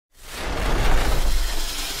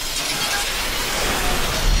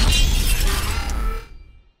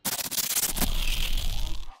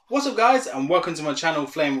What's up guys, and welcome to my channel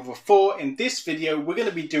Flame with a 4. In this video we're going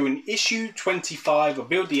to be doing issue 25 of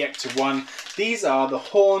Build the Ecto-1. These are the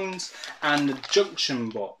horns and the junction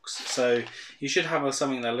box. So you should have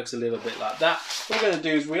something that looks a little bit like that. What we're going to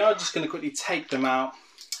do is we are just going to quickly take them out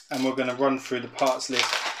and we're going to run through the parts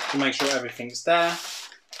list to make sure everything's there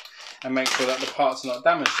and make sure that the parts are not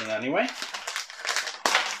damaged in any way.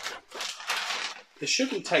 It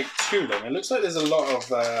shouldn't take too long. It looks like there's a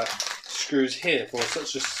lot of screws here for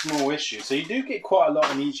such a small issue. So you do get quite a lot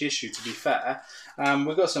in each issue, to be fair.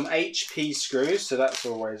 We've got some HP screws, so that's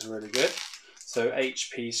always really good. So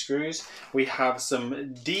HP screws. We have some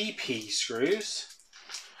DP screws.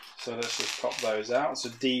 So let's just pop those out. So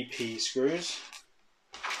DP screws.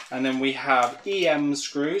 And then we have EM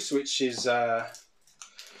screws, which is I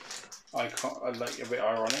like a bit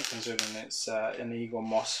ironic considering it's an Eagle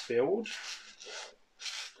Moss field.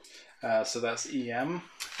 So that's EM.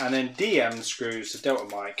 And then DM screws, the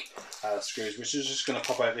Delta mic screws, which is just going to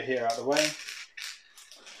pop over here out of the way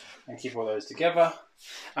and keep all those together.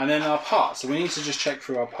 And then our parts, so we need to just check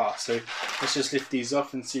through our parts. So let's just lift these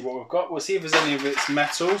off and see what we've got. We'll see if there's any of it's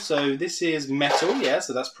metal. So this is metal, yeah,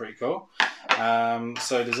 so that's pretty cool.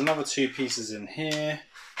 So there's another two pieces in here.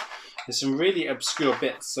 There's some really obscure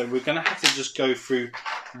bits, so we're going to have to just go through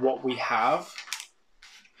what we have.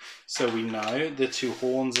 So we know the two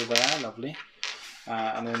horns are there, lovely.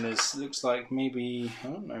 And then there's, looks like maybe, I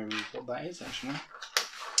don't know what that is actually.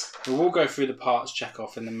 But we'll go through the parts, check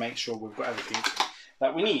off, and then make sure we've got everything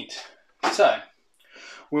that we need. So,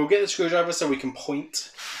 we'll get the screwdriver so we can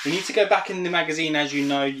point. We need to go back in the magazine, as you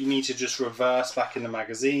know, you need to just reverse back in the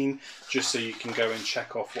magazine, just so you can go and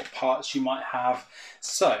check off what parts you might have.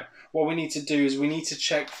 So, what we need to do is we need to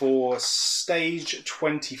check for stage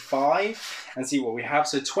 25 and see what we have.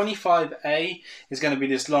 So 25A is going to be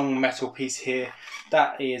this long metal piece here.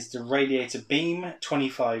 That is the radiator beam.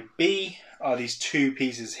 25B are these two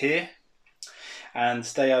pieces here, and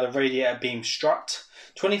they are the radiator beam strut.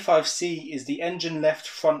 25C is the engine left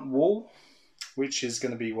front wall, which is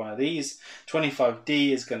going to be one of these.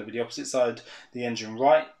 25D is going to be the opposite side, the engine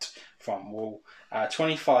right front wall.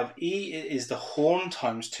 25E is the horn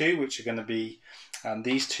times 2, which are going to be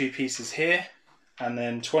these two pieces here. And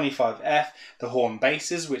then 25F, the horn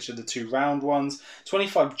bases, which are the two round ones.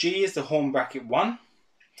 25G is the horn bracket 1,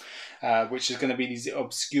 which is going to be these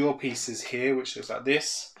obscure pieces here, which looks like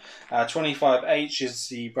this. 25H is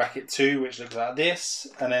the bracket 2, which looks like this.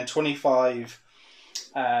 And then 25I,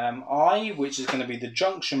 which is going to be the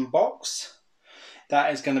junction box.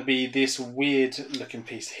 That is going to be this weird looking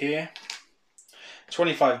piece here.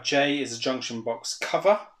 25J is a junction box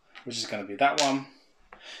cover, which is going to be that one.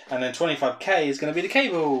 And then 25K is going to be the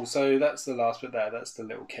cable. So that's the last bit there. That's the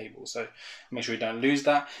little cable. So make sure we don't lose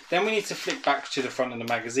that. Then we need to flick back to the front of the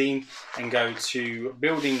magazine and go to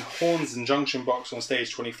building horns and junction box on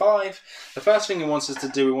stage 25. The first thing it wants us to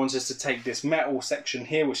do, it wants us to take this metal section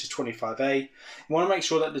here, which is 25A. We want to make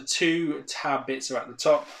sure that the two tab bits are at the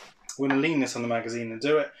top. We're going to lean this on the magazine and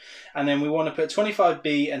do it. And then we want to put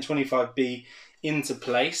 25B and 25B into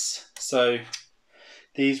place. So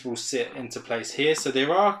these will sit into place here. So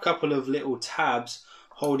there are a couple of little tabs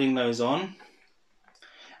holding those on.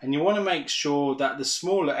 And you want to make sure that the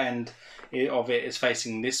smaller end of it is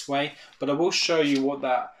facing this way. But I will show you what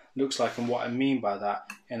that looks like and what I mean by that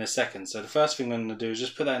in a second. So the first thing I'm going to do is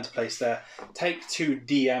just put that into place there. Take two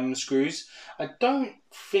DM screws. I don't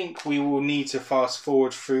think we will need to fast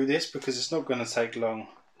forward through this because it's not going to take long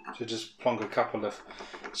to just plonk a couple of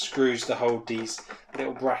screws to hold these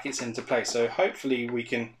little brackets into place. So hopefully we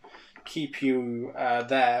can keep you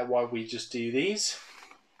there while we just do these.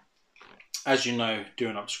 As you know,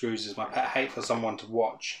 doing up screws is my pet hate for someone to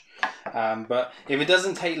watch. But if it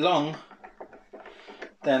doesn't take long,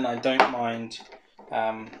 then I don't mind,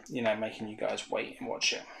 you know, making you guys wait and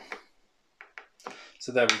watch it.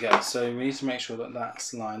 So there we go. So we need to make sure that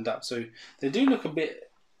that's lined up. So they do look a bit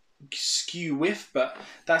skew with, but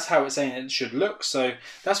that's how it's saying it should look. So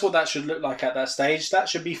that's what that should look like at that stage. That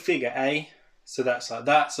should be figure A. So that's like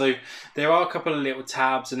that. So there are a couple of little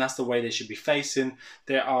tabs, and that's the way they should be facing.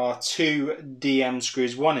 There are two DM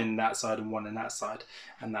screws, one in that side and one in that side,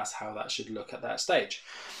 and that's how that should look at that stage.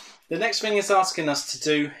 The next thing it's asking us to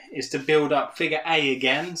do is to build up figure A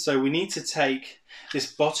again. So we need to take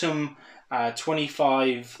this bottom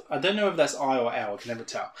 25, I don't know if that's I or L, I can never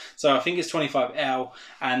tell. So I think it's 25L,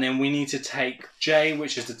 and then we need to take J,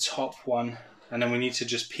 which is the top one, and then we need to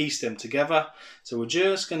just piece them together. So we're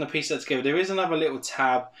just going to piece that together. There is another little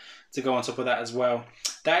tab to go on top of that as well.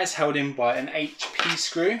 That is held in by an HP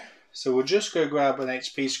screw. So we'll just go grab an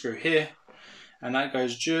HP screw here, and that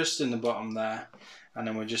goes just in the bottom there. and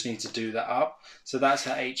then we just need to do that up. So that's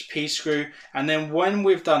our HP screw. And then when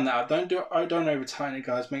we've done that, don't over tighten it,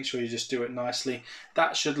 guys. Make sure you just do it nicely.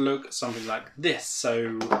 That should look something like this.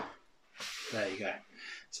 So there you go.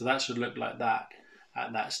 So that should look like that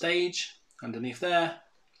at that stage underneath there.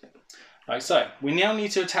 Like so. We now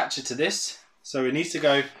need to attach it to this. So it needs to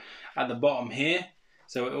go at the bottom here.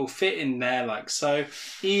 So it will fit in there like so.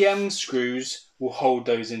 EM screws will hold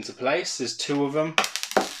those into place. There's two of them.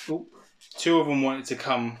 Ooh. Two of them want it to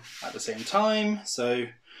come at the same time. So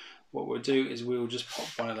what we'll do is we'll just pop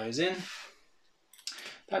one of those in.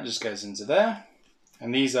 That just goes into there.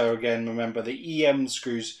 And these are, again, remember, the EM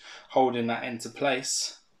screws holding that into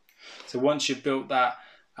place. So once you've built that,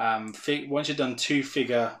 once you've done two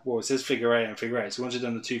figure, well, it says figure eight and figure eight. So once you've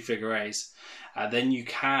done the two figure eights, then you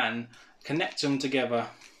can connect them together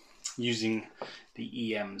using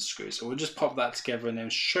the EM screw. So we'll just pop that together and then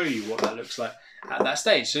show you what that looks like at that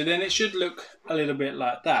stage. So then it should look a little bit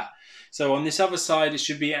like that. So on this other side, it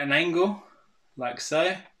should be at an angle like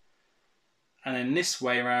so. And then this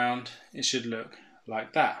way around, it should look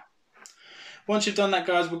like that. Once you've done that,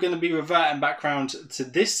 guys, we're going to be reverting back round to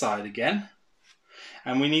this side again.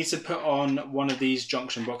 And we need to put on one of these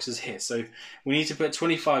junction boxes here. So we need to put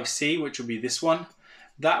 25C, which will be this one.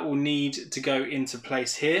 That will need to go into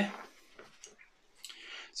place here.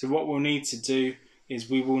 So what we'll need to do is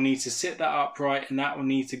we will need to sit that upright, and that will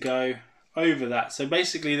need to go over that. So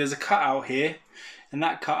basically there's a cutout here, and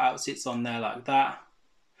that cutout sits on there like that.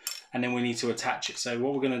 And then we need to attach it. So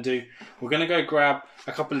what we're going to do, we're going to go grab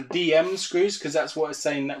a couple of DM screws, because that's what it's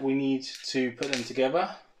saying that we need to put them together.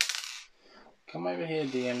 Come over here,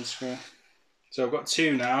 DM screw. So I've got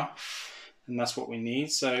two now, and that's what we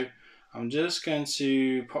need. So I'm just going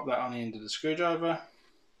to pop that on the end of the screwdriver.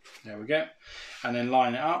 There we go. And then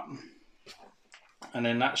line it up. And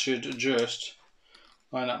then that should just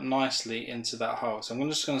line up nicely into that hole. So I'm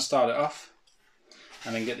just going to start it off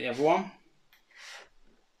and then get the other one.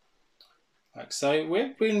 Like so.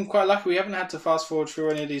 We've been quite lucky. We haven't had to fast forward through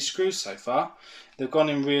any of these screws so far. They've gone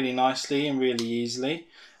in really nicely and really easily.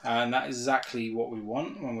 And that is exactly what we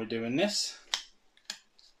want when we're doing this.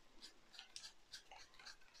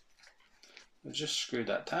 We'll just screw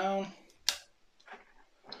that down.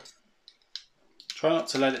 Try not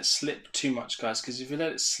to let it slip too much, guys, because if you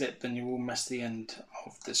let it slip, then you will mess the end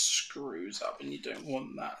of the screws up, and you don't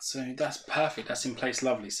want that. So that's perfect. That's in place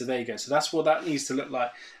lovely. So there you go. So that's what that needs to look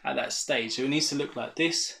like at that stage. So it needs to look like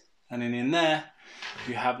this, and then in there,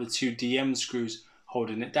 you have the two DM screws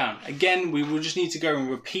holding it down. Again, we will just need to go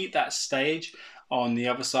and repeat that stage on the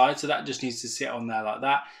other side. So that just needs to sit on there like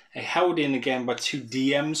that. They're held in again by two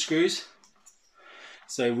DM screws.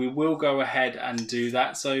 So we will go ahead and do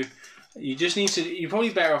that. So you just need to, you're probably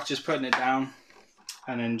better off just putting it down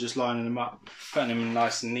and then just lining them up, putting them in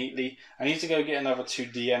nice and neatly. I need to go get another two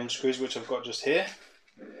DM screws, which I've got just here.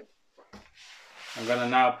 I'm going to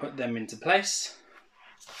now put them into place.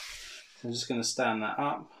 So I'm just going to stand that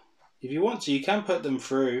up. If you want to, you can put them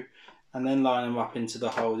through and then line them up into the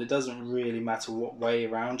hole. It doesn't really matter what way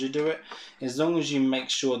around you do it, as long as you make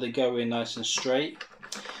sure they go in nice and straight.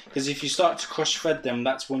 Because if you start to cross thread them,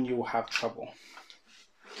 that's when you'll have trouble.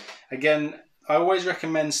 Again, I always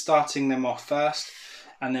recommend starting them off first,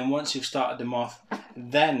 and then once you've started them off,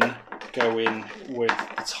 then go in with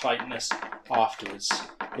the tightness afterwards.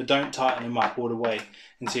 But don't tighten them up all the way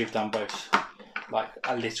until you've done both, like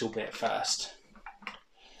a little bit first.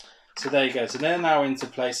 So there you go. So they're now into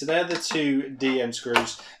place. So they're the two DM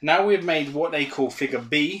screws. Now we've made what they call figure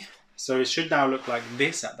B. So it should now look like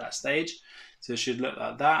this at that stage. So it should look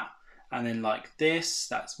like that, and then like this,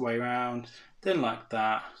 that's way around, then like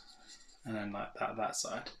that, and then like that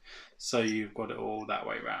side. So you've got it all that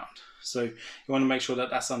way around. So you want to make sure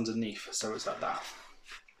that that's underneath, so it's like that.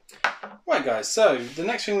 Right guys, so the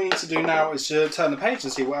next thing we need to do now is to turn the page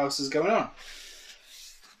and see what else is going on.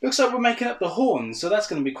 Looks like we're making up the horns, so that's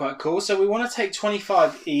going to be quite cool. So we want to take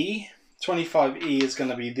 25E. 25E is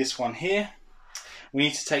going to be this one here. We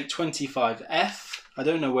need to take 25F. I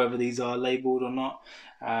don't know whether these are labelled or not,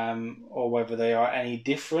 or whether they are any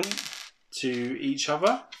different to each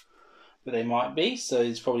other, but they might be, so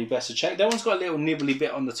it's probably best to check. That one's got a little nibbly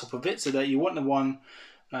bit on the top of it, so that you want the one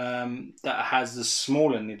that has the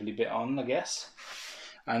smaller nibbly bit on, I guess.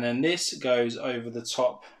 And then this goes over the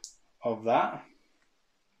top of that.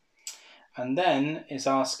 And then it's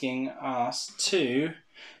asking us to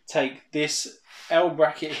take this L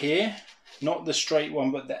bracket here, not the straight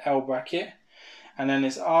one, but the L bracket. And then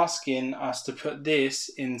it's asking us to put this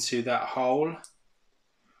into that hole.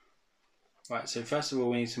 Right, so first of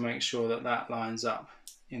all, we need to make sure that that lines up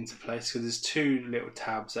into place, because there's two little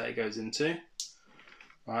tabs that it goes into.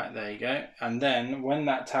 Right, there you go. And then when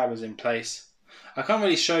that tab is in place, I can't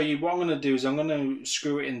really show you. What I'm going to do is I'm going to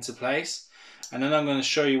screw it into place, and then I'm going to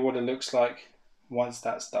show you what it looks like once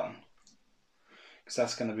that's done, because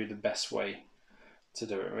that's going to be the best way to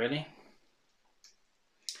do it, really.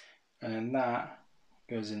 And then that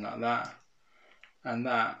goes in like that, and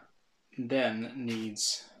that then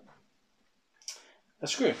needs a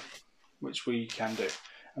screw, which we can do.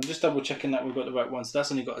 I'm just double checking that we've got the right one. So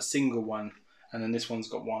that's only got a single one, and then this one's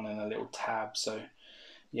got one and a little tab. So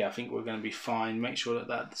yeah, I think we're going to be fine. Make sure that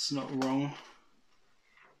that's not wrong,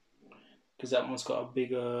 because that one's got a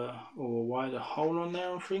bigger or wider hole on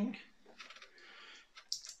there, I think.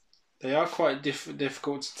 They are quite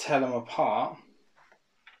difficult to tell them apart,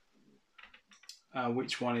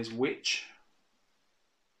 which one is which.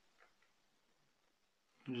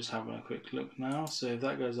 I'm just having a quick look now. So if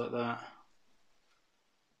that goes like that,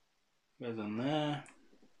 goes on there.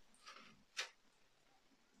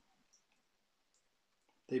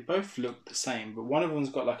 They both look the same, but one of them's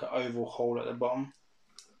got like an oval hole at the bottom.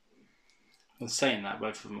 I'm saying that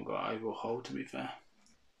both of them have got an oval hole, to be fair.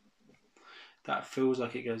 That feels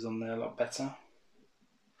like it goes on there a lot better.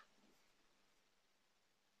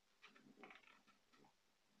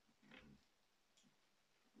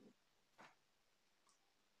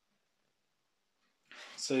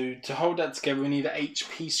 So to hold that together, we need an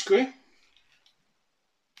HP screw.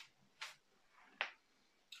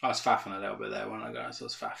 I was faffing a little bit there when I guys. I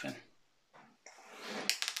was faffing.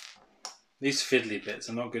 These fiddly bits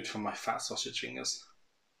are not good for my fat sausage fingers.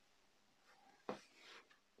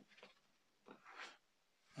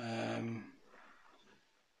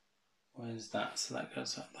 Where's that? So that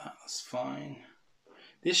goes like that. That's fine.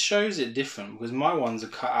 This shows it different because my ones are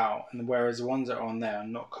cut out, and whereas the ones that are on there are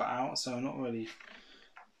not cut out. So I'm not really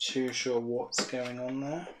too sure what's going on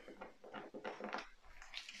there.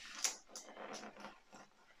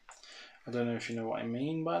 I don't know if you know what I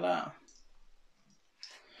mean by that.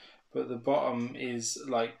 But the bottom is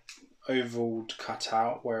like ovaled cut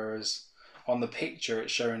out, whereas on the picture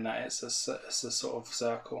it's showing that it's a sort of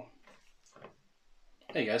circle.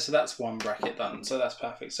 There you go, so that's one bracket done, so that's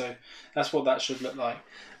perfect. So that's what that should look like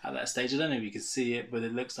at that stage. I don't know if you can see it, but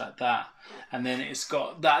it looks like that. And then it's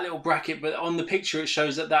got that little bracket, but on the picture it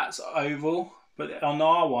shows that that's oval, but on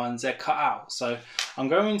our ones they're cut out. So I'm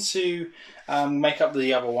going to make up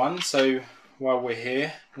the other one. So while we're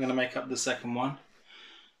here, I'm going to make up the second one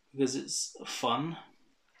because it's fun.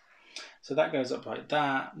 So that goes up like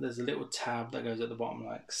that. There's a little tab that goes at the bottom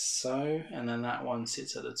like so, and then that one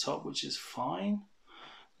sits at the top, which is fine.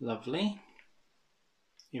 Lovely.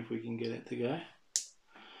 If we can get it to go.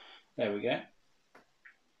 There we go.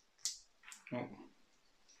 Oh.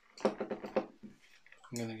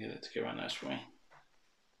 I'm going to get it to go around this way.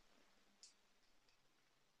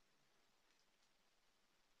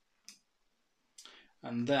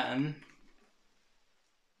 And then,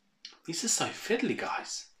 these are so fiddly,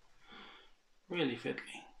 guys. Really fiddly.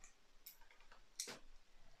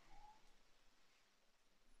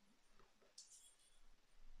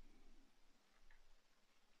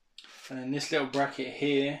 And then this little bracket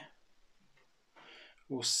here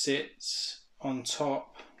will sit on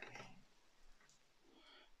top,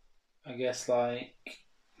 I guess like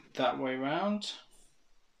that way round.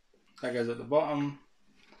 That goes at the bottom,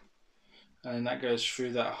 and then that goes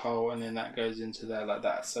through that hole, and then that goes into there like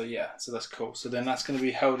that. So yeah, so that's cool. So then that's going to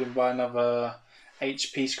be held in by another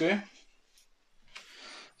HP screw.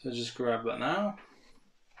 So just grab that now.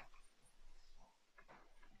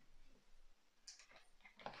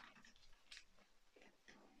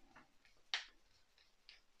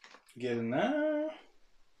 Get in there.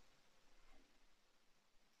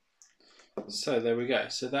 So there we go.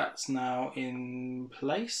 So that's now in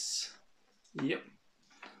place. Yep.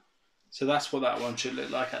 So that's what that one should look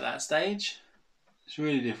like at that stage. It's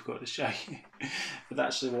really difficult to show you, but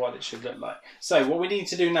that's what it should look like. So what we need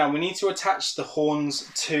to do now, we need to attach the horns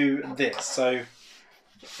to this, so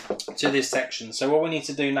to this section. So what we need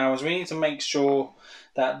to do now is we need to make sure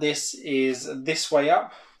that this is this way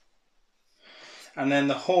up, and then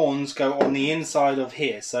the horns go on the inside of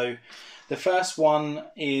here. So the first one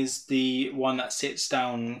is the one that sits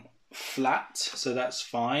down flat, so that's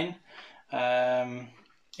fine.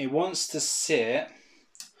 It wants to sit,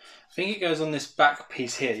 I think it goes on this back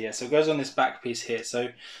piece here. Yeah, so it goes on this back piece here. So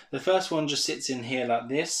the first one just sits in here like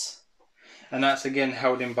this, and that's again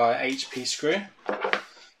held in by an HP screw.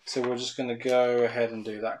 So we're just going to go ahead and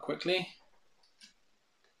do that quickly.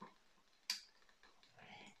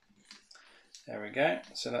 There we go.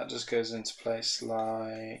 So that just goes into place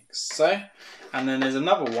like so. And then there's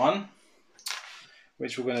another one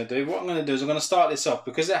which we're going to do. What I'm going to do is I'm going to start this off,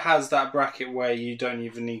 because it has that bracket where you don't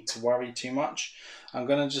even need to worry too much. I'm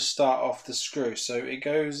going to just start off the screw. So it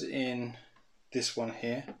goes in this one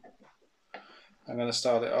here. I'm going to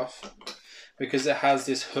start it off because it has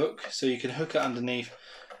this hook, so you can hook it underneath,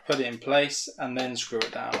 put it in place, and then screw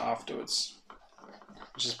it down afterwards,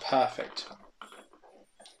 which is perfect.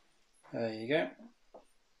 There you go.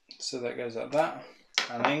 So that goes like that,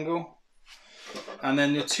 an angle. And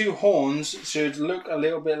then the two horns should look a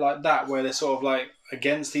little bit like that, where they're sort of like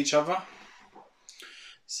against each other.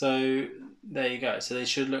 So there you go. So they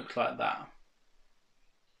should look like that.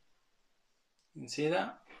 You can see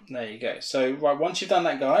that? There you go. So right, once you've done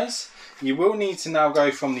that, guys, you will need to now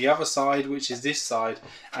go from the other side, which is this side,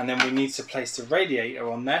 and then we need to place the radiator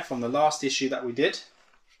on there from the last issue that we did.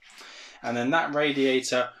 And then that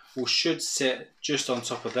radiator should sit just on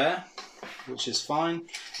top of there, which is fine.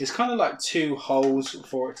 It's kind of like two holes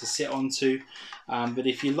for it to sit onto, but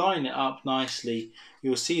if you line it up nicely,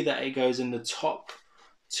 you'll see that it goes in the top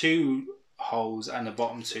two holes and the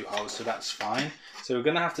bottom two holes, so that's fine. So we're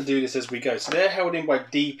going to have to do this as we go. So they're held in by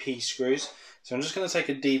DP screws, so I'm just going to take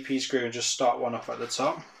a DP screw and just start one off at the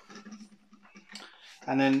top.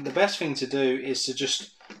 And then the best thing to do is to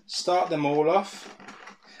just start them all off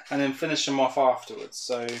and then finish them off afterwards.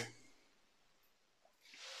 So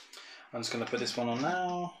I'm just going to put this one on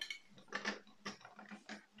now.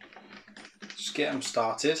 Just get them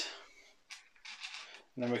started.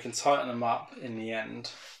 And then we can tighten them up in the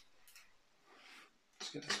end.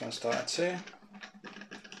 Let's get this one started too.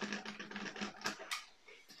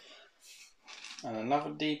 And another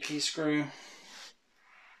DP screw.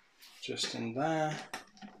 Just in there.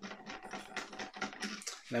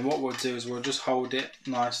 And then what we'll do is we'll just hold it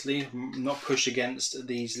nicely, not push against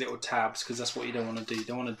these little tabs, because that's what you don't want to do. You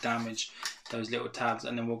don't want to damage those little tabs.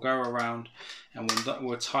 And then we'll go around and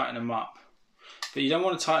we'll tighten them up. But you don't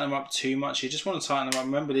want to tighten them up too much. You just want to tighten them up.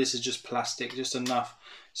 Remember, this is just plastic, just enough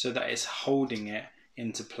so that it's holding it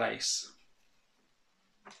into place.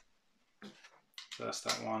 So that's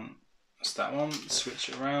that one. That's that one. Switch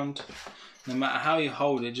it around. No matter how you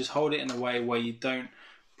hold it, just hold it in a way where you don't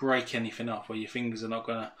break anything off, where your fingers are not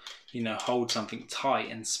going to, you know, hold something tight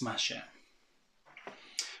and smash it.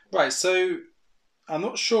 Right, so I'm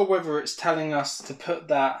not sure whether it's telling us to put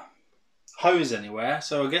that hose anywhere,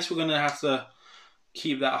 so I guess we're going to have to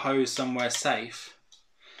keep that hose somewhere safe,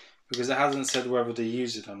 because it hasn't said whether to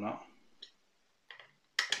use it or not.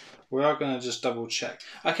 We are going to just double check.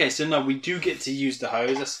 Okay, so no, we do get to use the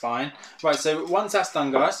hose, that's fine. Right, so once that's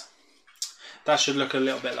done, guys, that should look a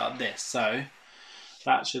little bit like this. So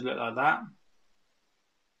that should look like that.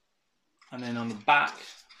 And then on the back,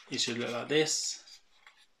 it should look like this.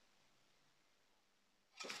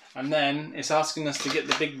 And then it's asking us to get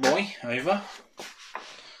the big boy over.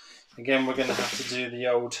 Again, we're going to have to do the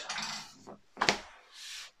old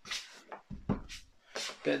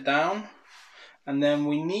bit down. And then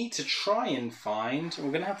we need to try and find, we're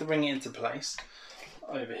going to have to bring it into place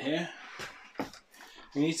over here.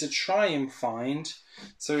 We need to try and find,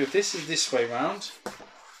 so if this is this way round,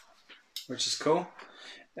 which is cool,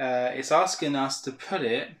 it's asking us to put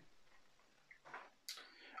it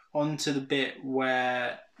onto the bit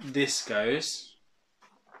where this goes,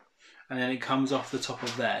 and then it comes off the top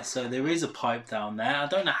of there. So there is a pipe down there. I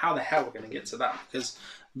don't know how the hell we're going to get to that, because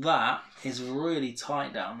that is really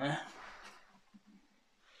tight down there.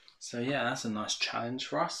 So yeah, that's a nice challenge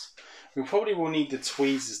for us. We probably will need the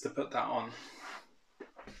tweezers to put that on,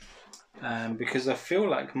 because I feel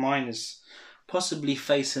like mine is possibly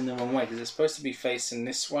facing the wrong way, because it's supposed to be facing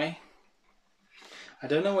this way. I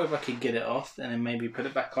don't know whether I could get it off and then maybe put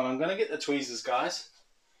it back on. I'm going to get the tweezers, guys,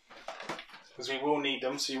 because we will need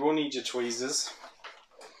them, so you will need your tweezers.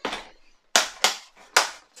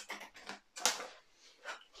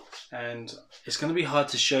 And it's going to be hard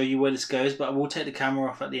to show you where this goes, but I will take the camera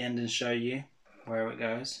off at the end and show you where it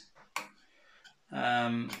goes.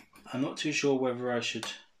 I'm not too sure whether I should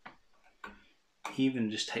even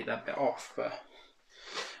just take that bit off, but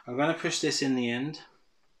I'm going to push this in the end,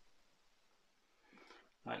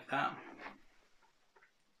 like that.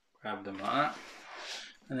 Grab them like that,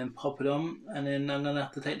 and then pop it on, and then I'm going to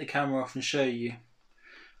have to take the camera off and show you.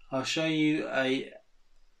 I'll show you a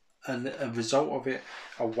result of it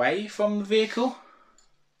away from the vehicle,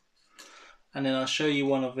 and then I'll show you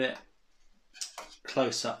one of it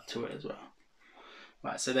close up to it as well.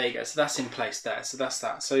 Right, so there you go. So that's in place there. So that's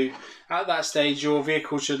that. So at that stage, your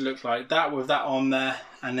vehicle should look like that with that on there,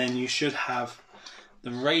 and then you should have the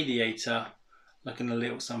radiator looking a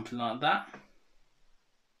little something like that.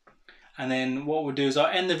 And then what we'll do is I'll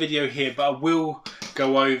end the video here, but I will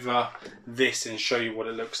go over this and show you what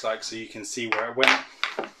it looks like so you can see where it went.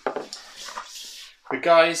 But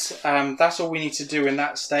guys, that's all we need to do in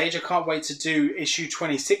that stage. I can't wait to do issue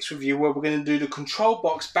 26 review, where we're going to do the control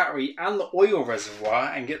box, battery and the oil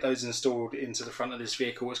reservoir and get those installed into the front of this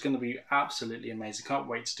vehicle. It's going to be absolutely amazing. Can't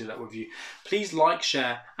wait to do that with you. Please like,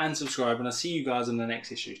 share and subscribe, and I'll see you guys in the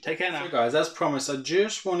next issue. Take care now. So guys, as promised, I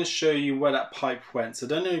just want to show you where that pipe went. So I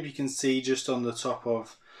don't know if you can see just on the top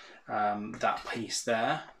of that piece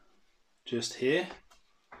there, just here.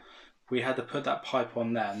 We had to put that pipe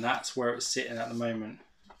on there, and that's where it's sitting at the moment.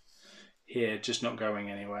 Here, just not going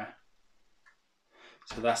anywhere.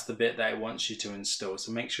 So that's the bit that it wants you to install.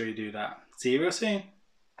 So make sure you do that. See you real soon.